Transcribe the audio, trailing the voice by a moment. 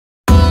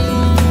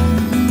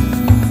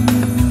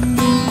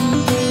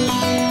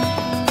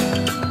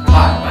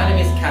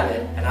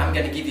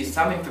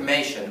some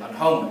information on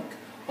homework.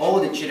 All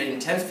the children in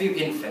 10th view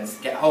infants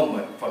get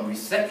homework from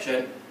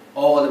reception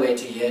all the way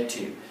to year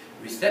 2.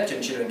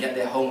 Reception children get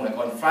their homework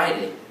on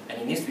Friday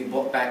and it needs to be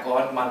brought back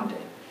on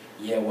Monday.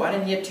 Year 1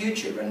 and year 2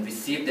 children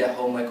receive their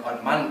homework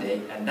on Monday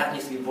and that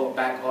needs to be brought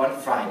back on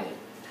Friday.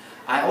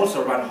 I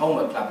also run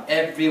homework club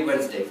every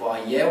Wednesday for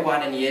our year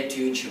 1 and year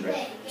 2 children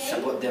to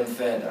support them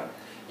further.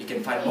 You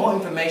can find more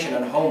information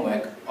on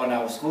homework on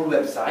our school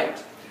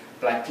website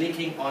by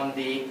clicking on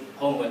the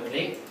homework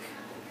link,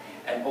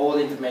 and all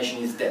the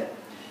information is there.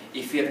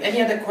 If you have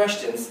any other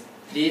questions,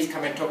 please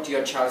come and talk to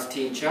your child's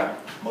teacher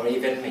or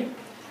even me.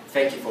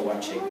 Thank you for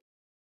watching.